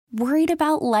Worried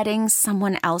about letting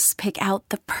someone else pick out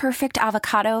the perfect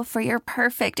avocado for your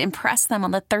perfect impress them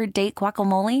on the third date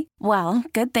guacamole? Well,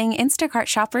 good thing Instacart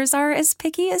shoppers are as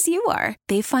picky as you are.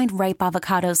 They find ripe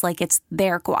avocados like it's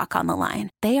their guac on the line.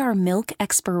 They are milk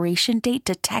expiration date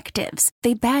detectives.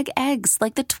 They bag eggs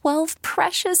like the 12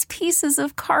 precious pieces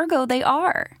of cargo they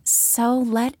are. So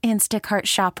let Instacart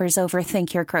shoppers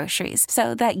overthink your groceries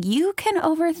so that you can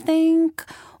overthink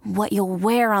what you'll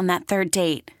wear on that third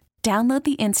date. Download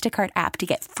the Instacart app to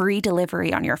get free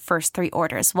delivery on your first 3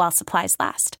 orders while supplies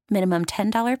last. Minimum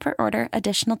 $10 per order.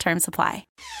 Additional terms apply.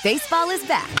 Baseball is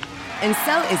back, and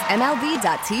so is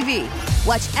MLB.tv.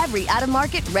 Watch every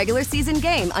out-of-market regular season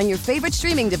game on your favorite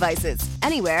streaming devices.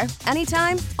 Anywhere,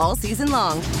 anytime, all season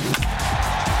long.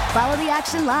 Follow the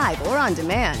action live or on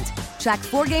demand. Track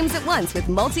 4 games at once with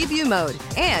multi-view mode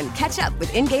and catch up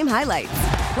with in-game highlights.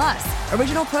 Plus,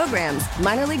 original programs,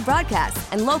 minor league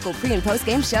broadcasts, and local pre- and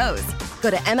post-game shows. Go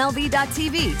to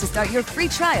MLB.tv to start your free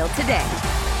trial today.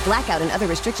 Blackout and other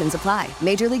restrictions apply.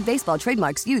 Major League Baseball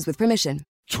trademarks used with permission.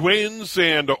 Twins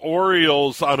and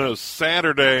Orioles on a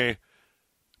Saturday.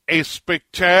 A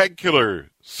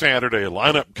spectacular Saturday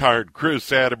lineup card.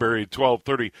 Chris Atterbury,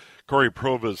 12:30. Corey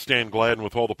Provis, Stan Gladden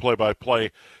with all the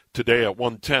play-by-play today at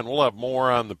 1:10. We'll have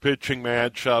more on the pitching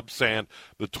matchups and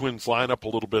the Twins lineup a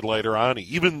little bit later on,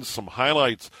 even some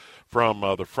highlights from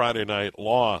the Friday night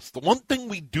loss. The one thing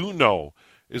we do know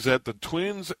is that the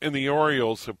Twins and the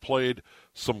Orioles have played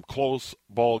some close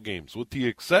ball games, with the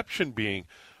exception being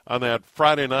on that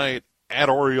Friday night at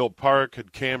Oriole Park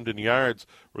at Camden Yards,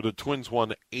 where the Twins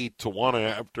won 8-1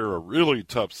 after a really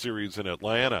tough series in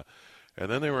Atlanta. And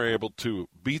then they were able to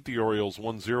beat the Orioles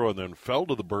 1-0 and then fell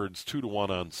to the Birds 2-1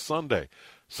 on Sunday.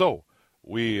 So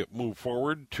we move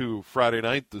forward to Friday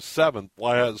night, the 7th,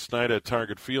 last night at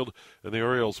Target Field, and the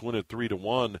Orioles win it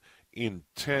 3-1 in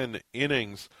 10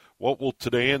 innings. What will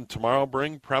today and tomorrow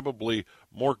bring? Probably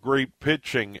more great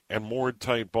pitching and more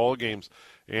tight ball games.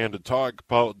 And to talk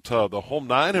about the home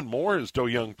nine and more is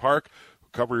Do-Hyoung Park, who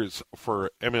covers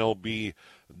for MLB.com.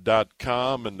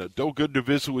 And Do, good to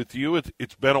visit with you.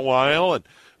 It's been a while, and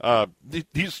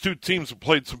these two teams have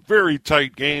played some very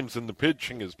tight games, and the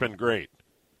pitching has been great.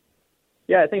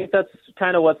 Yeah, I think that's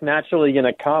kind of what's naturally going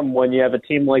to come when you have a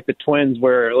team like the Twins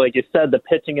where, like you said, the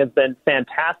pitching has been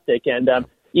fantastic. And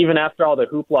even after all the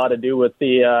hoopla to do with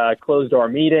the closed-door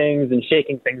meetings and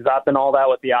shaking things up and all that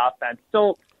with the offense,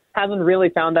 still hasn't really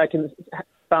found that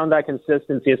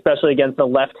consistency, especially against a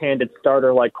left-handed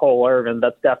starter like Cole Irvin.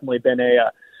 That's definitely been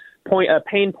a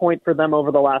pain point for them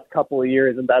over the last couple of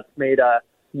years, and that's made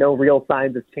no real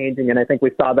signs of changing. And I think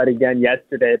we saw that again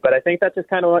yesterday. But I think that's just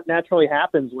kind of what naturally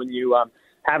happens when you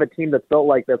have a team that's built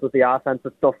like this, with the offense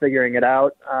that's still figuring it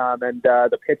out, and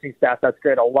the pitching staff that's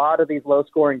great. A lot of these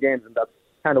low-scoring games, and that's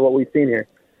kind of what we've seen here.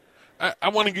 I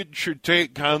want to get your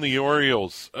take on the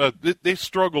Orioles. They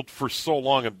struggled for so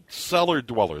long, and cellar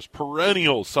dwellers,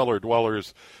 perennial cellar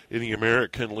dwellers in the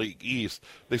American League East.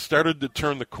 They started to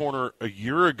turn the corner a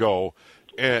year ago,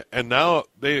 and now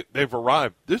they've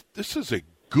arrived. This is a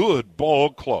good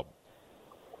ball club.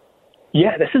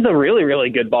 Yeah, this is a really, really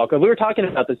good ball club. We were talking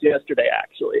about this yesterday,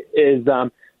 actually.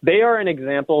 They are an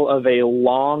example of a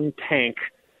long tank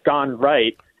gone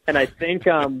right. And I think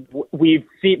we've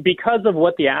seen, because of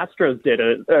what the Astros did,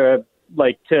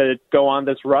 to go on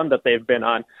this run that they've been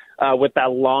on with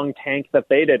that long tank that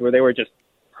they did, where they were just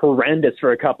horrendous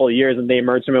for a couple of years and they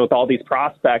emerged from it with all these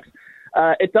prospects.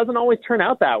 It doesn't always turn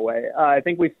out that way. I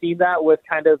think we've seen that with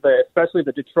kind of especially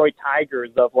the Detroit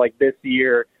Tigers of like this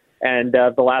year and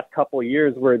the last couple of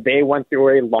years, where they went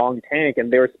through a long tank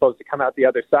and they were supposed to come out the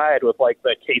other side with like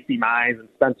the Casey Mize and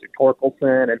Spencer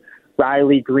Torkelson and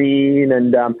Riley Green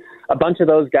and a bunch of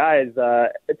those guys,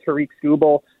 Tariq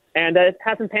Skubal, and it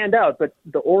hasn't panned out. But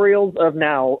the Orioles of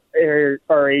now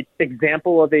are an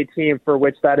example of a team for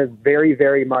which that has very,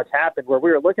 very much happened, where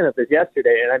we were looking at this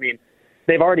yesterday, and I mean,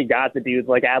 they've already got the dudes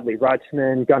like Adley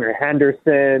Rutschman, Gunnar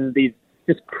Henderson, these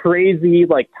just crazy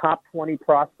like top 20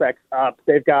 prospects up.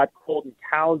 They've got Colton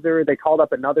Cowser. They called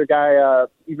up another guy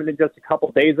even just a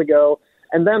couple days ago.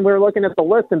 And then we're looking at the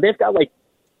list, and they've got like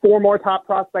 4 more top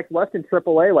prospects left in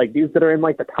AAA, like dudes that are in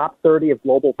like the top 30 of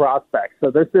global prospects.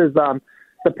 So this is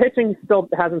the pitching still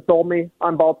hasn't sold me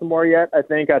on Baltimore yet. I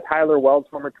think Tyler Wells,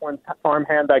 former Twins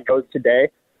farmhand that goes today,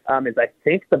 is I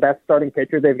think the best starting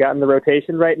pitcher they've got in the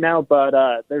rotation right now. But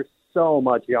there's so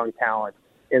much young talent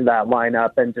in that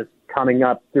lineup and just coming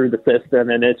up through the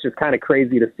system, and it's just kind of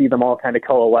crazy to see them all kind of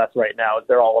coalesce right now as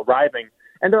they're all arriving.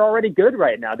 And they're already good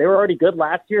right now. They were already good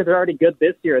last year. They're already good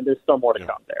this year, and there's still more to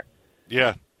come there.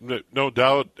 Yeah, No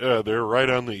doubt, they're right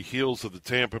on the heels of the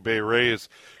Tampa Bay Rays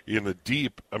in the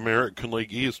deep American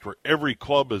League East, where every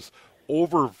club is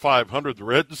over 500. The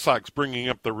Red Sox bringing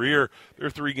up the rear. They're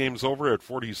 3 games over at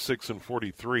 46 and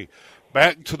 43.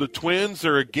 Back to the Twins,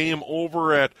 they're a game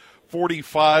over at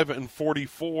 45 and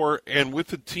 44, and with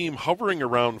the team hovering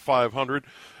around 500,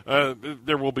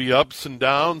 there will be ups and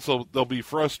downs. There'll be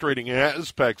frustrating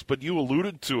aspects, but you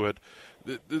alluded to it.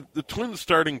 The Twins'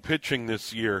 starting pitching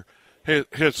this year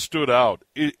has stood out.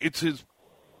 It's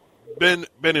been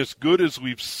as good as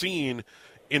we've seen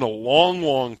in a long,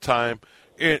 long time,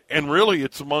 and really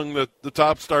it's among the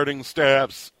top starting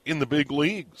staffs in the big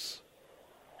leagues.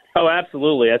 Oh,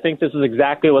 absolutely. I think this is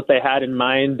exactly what they had in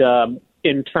mind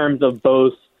in terms of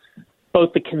both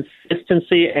the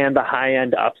consistency and the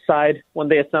high-end upside when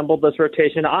they assembled this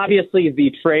rotation. Obviously,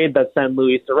 the trade that sent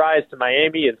Luis Arraez to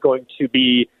Miami is going to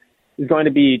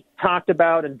be talked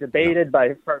about and debated by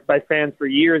fans for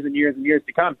years and years and years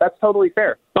to come. That's totally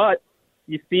fair. But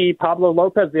you see Pablo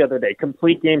Lopez the other day,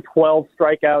 complete game, 12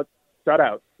 strikeouts,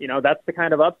 shutout. That's the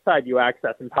kind of upside you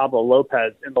access in Pablo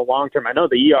Lopez in the long term. I know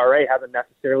the ERA hasn't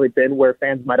necessarily been where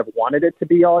fans might have wanted it to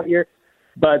be all year,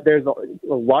 but there's a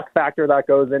luck factor that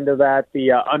goes into that.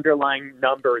 The underlying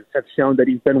numbers have shown that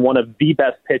he's been one of the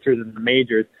best pitchers in the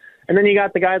majors. And then you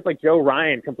got the guys like Joe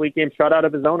Ryan, complete game shutout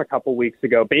of his own a couple weeks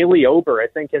ago. Bailey Ober, I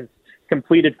think, has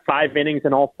completed 5 innings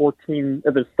in all 14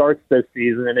 of his starts this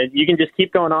season. And you can just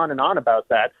keep going on and on about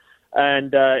that.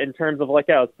 And in terms of, like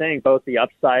I was saying, both the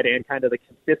upside and kind of the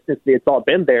consistency, it's all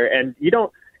been there. And you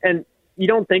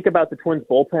don't think about the Twins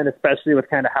bullpen, especially with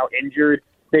kind of how injured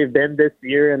they've been this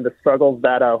year and the struggles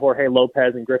that Jorge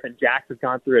Lopez and Griffin Jax have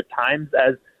gone through at times,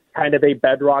 as kind of a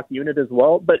bedrock unit as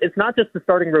well. But it's not just the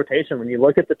starting rotation. When you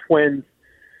look at the Twins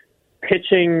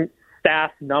pitching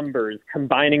staff numbers,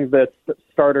 combining the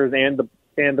starters and the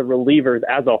relievers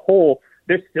as a whole,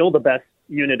 they're still the best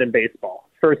unit in baseball.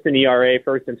 First in ERA,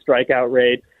 first in strikeout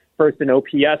rate, first in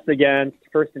OPS against,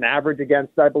 first in average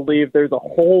against, I believe. There's a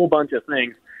whole bunch of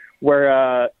things where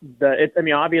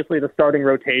obviously the starting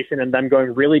rotation and them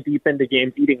going really deep into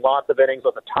games, eating lots of innings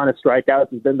with a ton of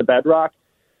strikeouts has been the bedrock.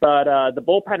 But the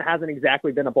bullpen hasn't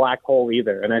exactly been a black hole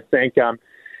either. And I think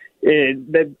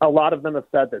a lot of them have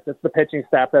said this. It's the pitching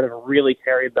staff that have really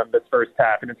carried them this first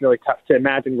half, and it's really tough to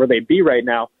imagine where they'd be right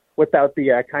now without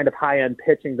the kind of high-end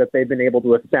pitching that they've been able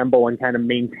to assemble and kind of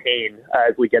maintain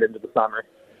as we get into the summer.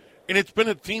 And it's been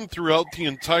a theme throughout the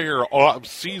entire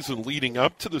off-season leading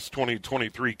up to this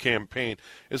 2023 campaign,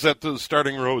 is that the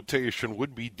starting rotation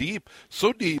would be deep,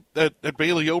 so deep that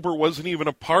Bailey Ober wasn't even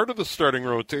a part of the starting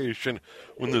rotation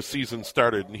when the season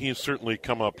started, and he's certainly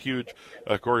come up huge.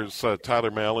 Of course,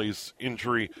 Tyler Mahle's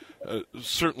injury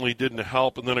certainly didn't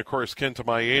help, and then, of course, Kenta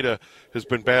Maeda has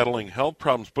been battling health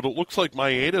problems, but it looks like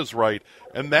Maeda's right,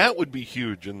 and that would be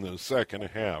huge in the second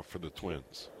half for the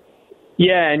Twins.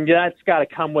 Yeah, and that's got to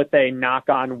come with a knock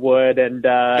on wood and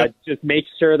just make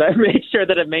sure that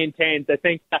it maintains. I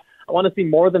think I want to see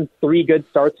more than 3 good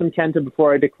starts from Kenta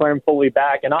before I declare him fully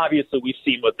back. And obviously we've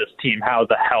seen with this team how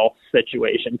the health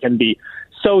situation can be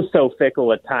so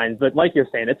fickle at times. But like you're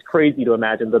saying, it's crazy to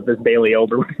imagine that this Bailey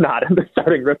Ober was not in the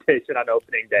starting rotation on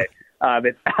opening day.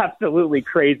 It's absolutely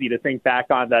crazy to think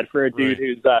back on that for a dude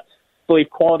who's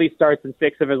quality starts in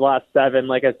 6 of his last 7.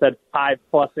 Like I said,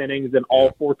 5+ innings in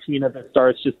all 14 of his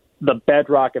starts, just the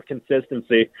bedrock of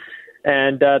consistency.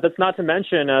 And that's not to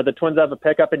mention the Twins have a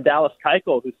pickup in Dallas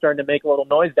Keuchel, who's starting to make a little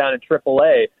noise down in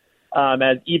AAA,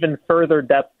 as even further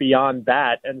depth beyond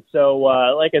that. And so,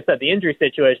 like I said, the injury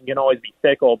situation can always be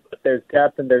fickle, but there's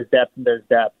depth and there's depth and there's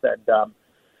depth. And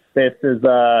this is,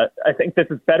 I think this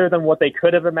is better than what they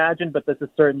could have imagined, but this is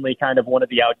certainly kind of one of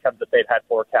the outcomes that they've had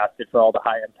forecasted for all the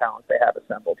high-end talent they have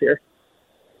assembled here.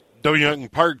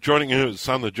 Do-Hyoung Park joining us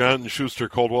on the John Schuster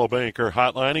Coldwell Banker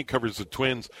Hotline. He covers the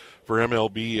Twins for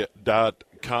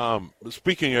MLB.com.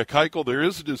 Speaking of Keuchel, there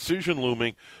is a decision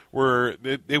looming where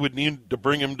they would need to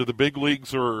bring him to the big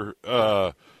leagues or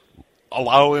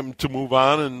allow him to move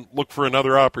on and look for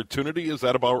another opportunity. Is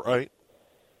that about right?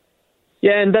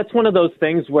 Yeah, and that's one of those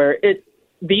things where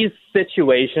these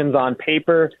situations on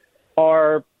paper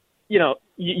are,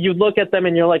 you look at them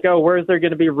and you're like, oh, where's there going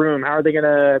to be room? How are they going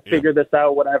to figure this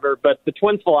out, whatever? But the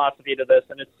Twins' philosophy to this,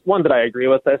 and it's one that I agree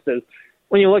with this, is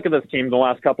when you look at this team the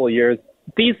last couple of years,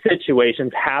 these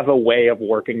situations have a way of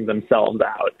working themselves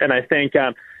out. And I think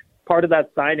part of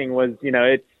that signing was,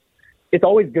 it's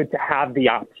always good to have the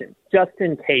option, just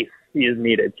in case he is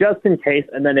needed, just in case.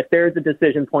 And then if there's a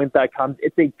decision point that comes,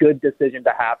 it's a good decision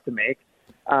to have to make.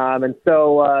 And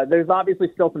so there's obviously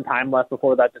still some time left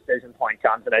before that decision point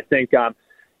comes. And I think,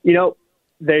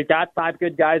 they got 5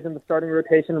 good guys in the starting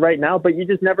rotation right now, but you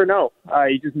just never know.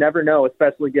 You just never know,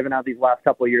 especially given how these last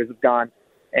couple of years have gone.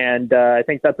 And I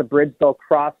think that's a bridge they'll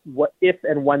cross if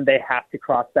and when they have to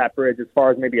cross that bridge, as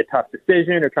far as maybe a tough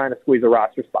decision or trying to squeeze a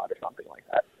roster spot or something like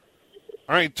that.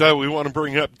 All right, we want to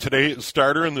bring up today's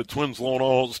starter and the Twins' lone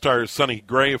all-star, Sonny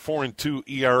Gray, 4.2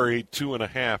 ERA,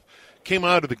 2.5. Came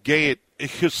out of the gate, a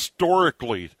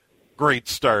historically great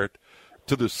start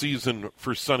to the season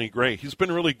for Sonny Gray. He's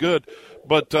been really good,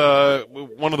 but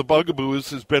one of the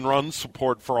bugaboos has been run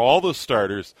support for all the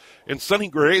starters, and Sonny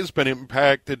Gray has been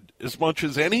impacted as much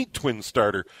as any Twin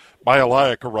starter by a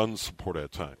lack of run support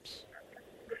at times.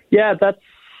 Yeah, that's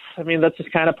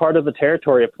just kind of part of the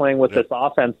territory of playing with this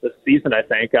offense this season, I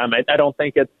think. I don't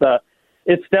think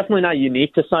it's definitely not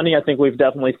unique to Sonny. I think we've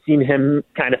definitely seen him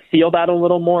kind of feel that a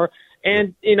little more.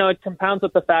 And, it compounds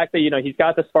with the fact that, he's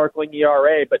got the sparkling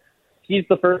ERA, but he's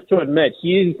the first to admit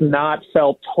he's not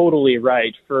felt totally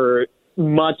right for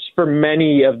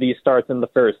many of these starts in the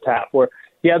first half, where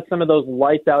he had some of those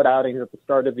lights out outings at the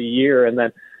start of the year. And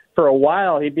then for a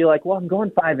while he'd be like, well, I'm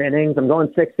going 5 innings, I'm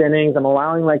going 6 innings, I'm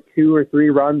allowing like 2 or 3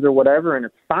 runs or whatever, and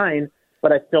it's fine,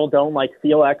 but I still don't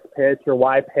feel X pitch or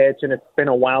Y pitch. And it's been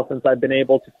a while since I've been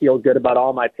able to feel good about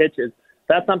all my pitches.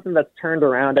 That's something that's turned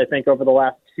around, I think, over the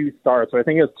last 2 starts. Or I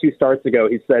think it was 2 starts ago.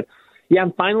 He said, yeah,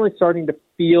 I'm finally starting to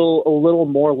feel a little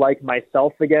more like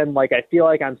myself again. Like I feel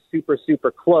like I'm super,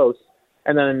 super close.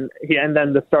 And then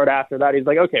the start after that, he's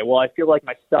like, okay, well, I feel like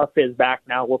my stuff is back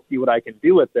now. We'll see what I can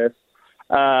do with this.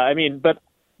 But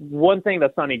one thing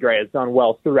that Sonny Gray has done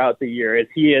well throughout the year is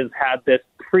he has had this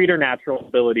preternatural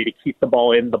ability to keep the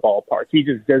ball in the ballpark. He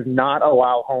just does not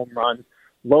allow home runs.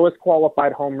 Lowest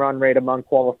qualified home run rate among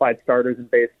qualified starters in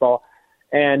baseball.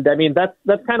 And,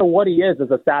 that's kind of what he is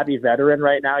as a savvy veteran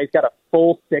right now. He's got a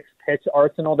full 6-pitch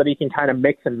arsenal that he can kind of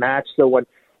mix and match. So when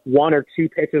 1 or 2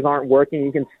 pitches aren't working,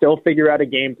 he can still figure out a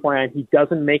game plan. He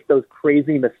doesn't make those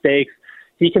crazy mistakes.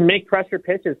 He can make pressure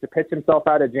pitches to pitch himself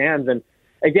out of jams. And,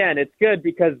 again, it's good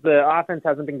because the offense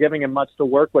hasn't been giving him much to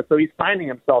work with. So he's finding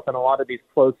himself in a lot of these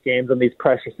close games and these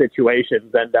pressure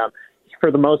situations. And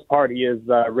for the most part, he has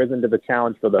risen to the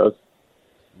challenge for those.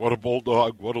 What a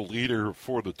bulldog, what a leader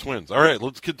for the Twins. All right,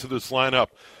 let's get to this lineup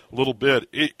a little bit.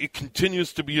 It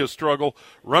continues to be a struggle.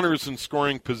 Runners in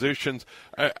scoring positions.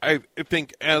 I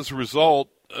think as a result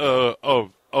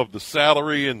of the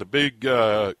salary and the big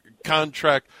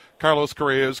contract, Carlos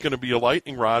Correa is going to be a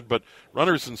lightning rod, but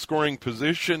runners in scoring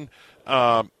position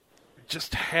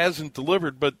just hasn't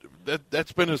delivered. But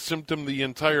that's been a symptom of the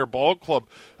entire ball club.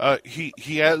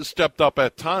 He has stepped up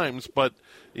at times, but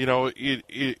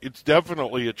it's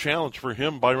definitely a challenge for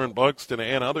him. Byron Buxton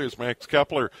and others. Max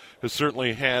Kepler has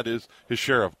certainly had his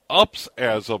share of ups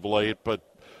as of late, but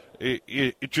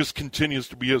it just continues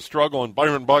to be a struggle. And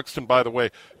Byron Buxton, by the way,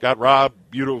 got robbed.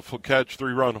 Beautiful catch,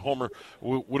 3-run homer.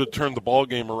 Would have turned the ball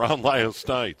game around last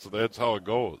night. So that's how it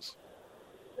goes.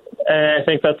 And I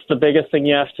think that's the biggest thing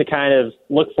you have to kind of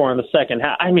look for in the second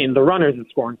half. The runners in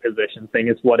scoring position thing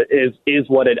is what it is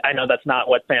what it. I know that's not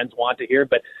what fans want to hear,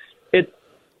 but it's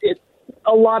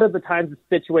a lot of the times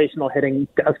the situational hitting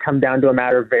does come down to a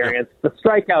matter of variance. The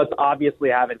strikeouts obviously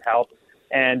haven't helped,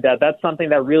 and that's something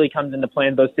that really comes into play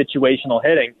in the situational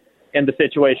hitting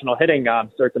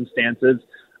circumstances.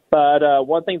 But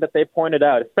one thing that they pointed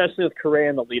out, especially with Correa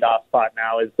in the leadoff spot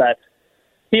now, is that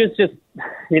he was just,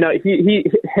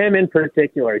 him in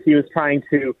particular, he was trying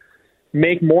to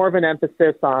make more of an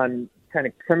emphasis on kind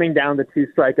of trimming down the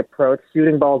 2-strike approach,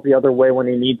 shooting balls the other way when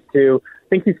he needs to. I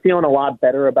think he's feeling a lot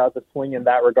better about the swing in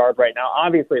that regard right now.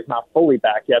 Obviously, it's not fully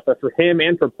back yet, but for him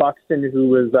and for Buxton, who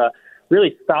was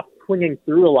really stopped swinging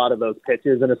through a lot of those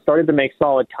pitches and is starting to make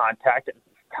solid contact. It's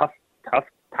tough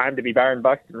time to be Byron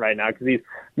Buxton right now because he's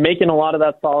making a lot of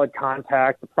that solid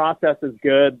contact. The process is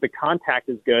good. The contact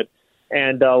is good.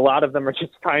 And a lot of them are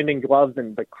just finding gloves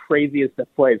in the craziest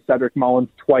of plays. Cedric Mullins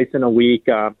twice in a week.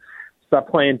 Stuff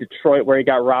playing Detroit where he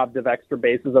got robbed of extra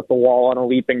bases at the wall on a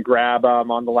leap and grab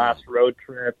on the last road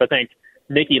trip. I think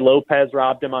Nicky Lopez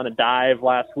robbed him on a dive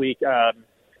last week,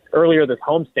 earlier this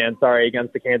homestand,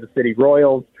 against the Kansas City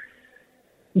Royals.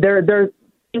 They're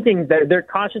thinking that they're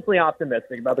cautiously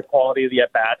optimistic about the quality of the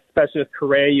at-bats, especially with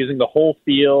Correa using the whole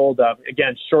field,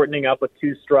 again, shortening up with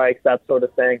 2 strikes, that sort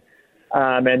of thing.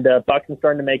 And Buxton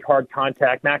starting to make hard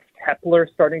contact. Max Kepler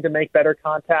starting to make better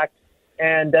contact.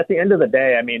 And at the end of the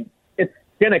day, it's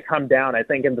going to come down, I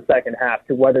think, in the second half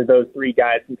to whether those 3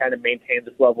 guys can kind of maintain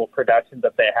this level of production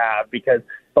that they have, because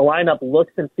the lineup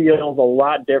looks and feels a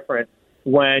lot different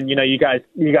when, you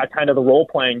got kind of the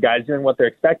role-playing guys doing what they're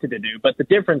expected to do. But the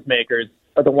difference makers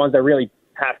are the ones that really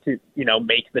have to,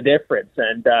 make the difference.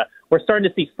 And we're starting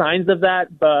to see signs of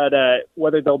that, but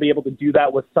whether they'll be able to do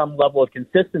that with some level of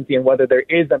consistency and whether there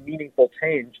is a meaningful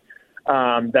change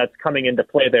that's coming into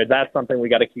play there, that's something we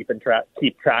got to keep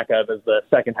track of as the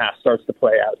second half starts to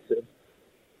play out soon.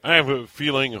 I have a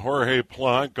feeling Jorge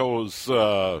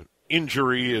Polanco's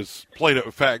injury has played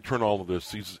a factor in all of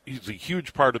this. He's a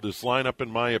huge part of this lineup,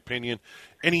 in my opinion.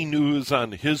 Any news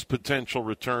on his potential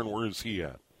return? Where is he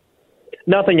at?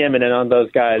 Nothing imminent on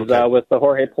those guys. Okay. With the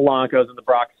Jorge Polancos and the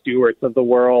Brock Stewarts of the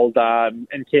world, and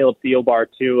Caleb Thielbar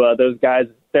too. Those guys,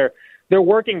 they're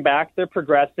working back. They're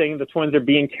progressing. The Twins are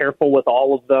being careful with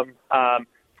all of them,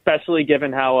 especially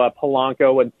given how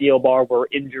Polanco and Thielbar were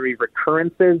injury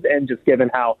recurrences, and just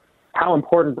given how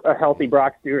important a healthy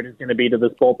Brock Stewart is going to be to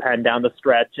this bullpen down the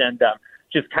stretch, and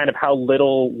just kind of how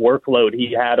little workload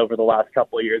he had over the last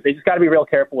couple of years. They just got to be real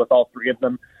careful with all three of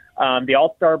them. The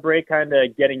All-Star break kind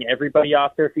of getting everybody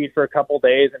off their feet for a couple of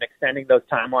days and extending those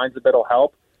timelines a bit will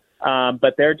help.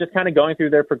 But they're just kind of going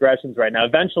through their progressions right now.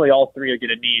 Eventually, all three are going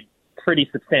to need pretty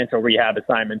substantial rehab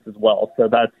assignments as well. So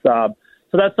that's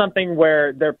something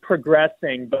where they're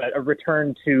progressing, but a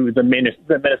return to the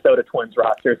Minnesota Twins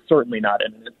roster is certainly not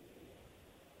imminent.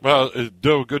 Well,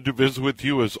 Doe, good to visit with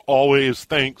you as always.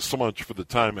 Thanks so much for the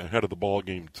time ahead of the ball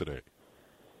game today.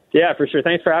 Yeah, for sure.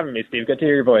 Thanks for having me, Steve. Good to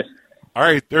hear your voice. All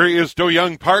right, there he is.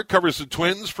 Do-Hyoung Park covers the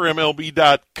Twins for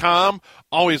MLB.com.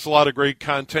 Always a lot of great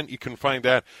content. You can find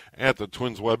that at the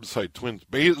Twins website,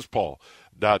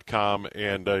 twinsbaseball.com,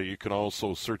 and you can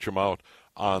also search him out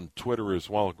on Twitter as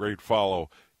well. Great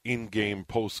follow in-game,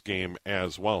 post-game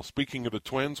as well. Speaking of the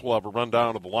Twins, we'll have a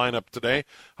rundown of the lineup today,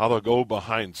 how they'll go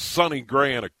behind Sonny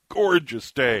Gray on a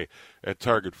gorgeous day at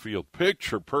Target Field.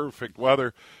 Picture-perfect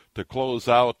weather to close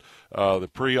out the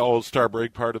pre-All-Star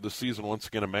break part of the season. Once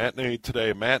again, a matinee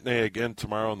today, matinee again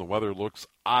tomorrow, and the weather looks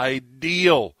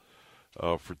ideal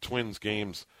for Twins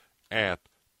games at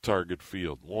Target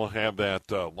Field. We'll have that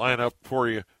lineup for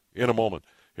you in a moment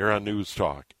here on News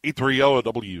Talk 830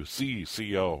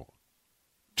 WCCO.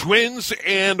 Twins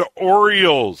and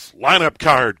Orioles lineup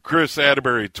card. Chris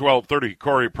Atterbury, 12:30.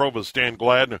 Corey Provis, Dan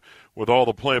Gladden with all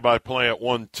the play-by-play at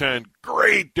 1:10.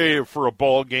 Great day for a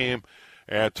ball game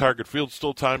at Target Field.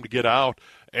 Still time to get out.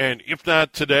 And if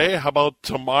not today, how about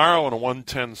tomorrow on a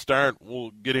 1:10 start?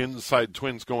 We'll get inside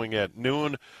Twins going at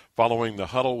noon, following the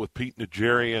huddle with Pete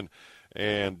Najarian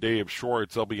and Dave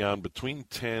Schwartz. They'll be on between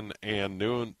 10 and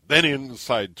noon. Then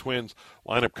inside Twins,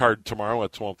 lineup card tomorrow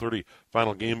at 12:30.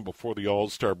 Final game before the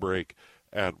All-Star break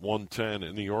at 1:10.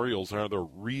 And the Orioles are the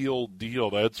real deal,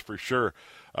 that's for sure.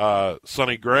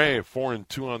 Sonny Gray,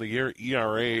 4-2 on the year,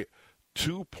 ERA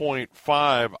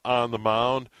 2.5 on the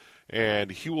mound,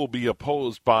 and he will be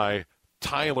opposed by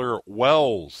Tyler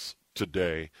Wells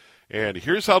today. And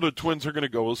here's how the Twins are going to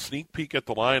go. A sneak peek at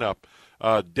the lineup.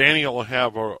 Danny will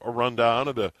have a rundown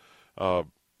of the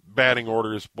batting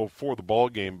orders before the ball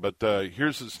game, but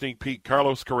here's a sneak peek.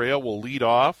 Carlos Correa will lead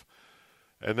off,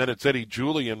 and then it's Eddie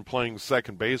Julian playing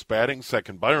second base, batting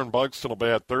second. Byron Buxton will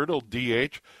bat third. He'll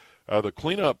DH. The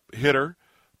cleanup hitter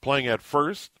playing at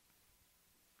first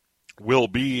will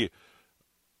be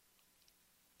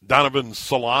Donovan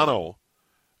Solano,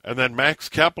 and then Max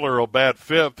Kepler will bat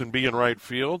fifth and be in right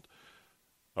field.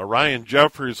 Ryan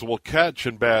Jeffers will catch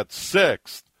and bat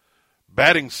sixth.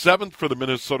 Batting seventh for the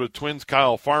Minnesota Twins,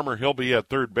 Kyle Farmer, he'll be at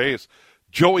third base.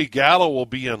 Joey Gallo will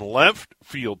be in left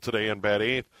field today and bat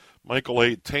eighth. Michael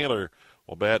A. Taylor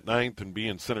will bat ninth and be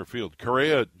in center field.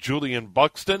 Correa, Julian,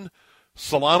 Buxton,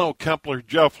 Solano, Kepler,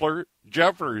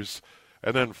 Jeffers,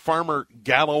 and then Farmer,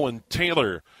 Gallo, and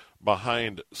Taylor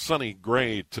behind Sonny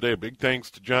Gray today. Big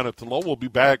thanks to Jonathan Lowe. We'll be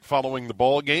back following the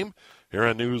ball game here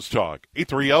on News Talk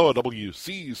 830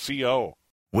 WCCO.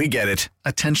 We get it.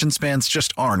 Attention spans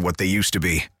just aren't what they used to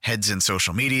be. Heads in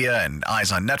social media and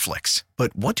eyes on Netflix.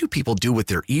 But what do people do with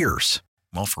their ears?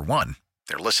 Well, for one,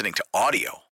 they're listening to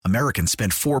audio. Americans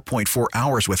spend 4.4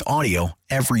 hours with audio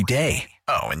every day.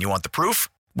 Oh, and you want the proof?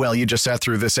 Well, you just sat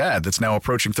through this ad that's now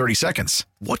approaching 30 seconds.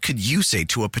 What could you say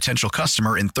to a potential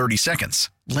customer in 30 seconds?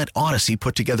 Let Odyssey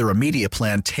put together a media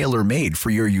plan tailor-made for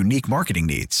your unique marketing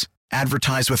needs.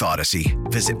 Advertise with Odyssey.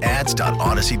 Visit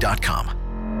ads.odyssey.com.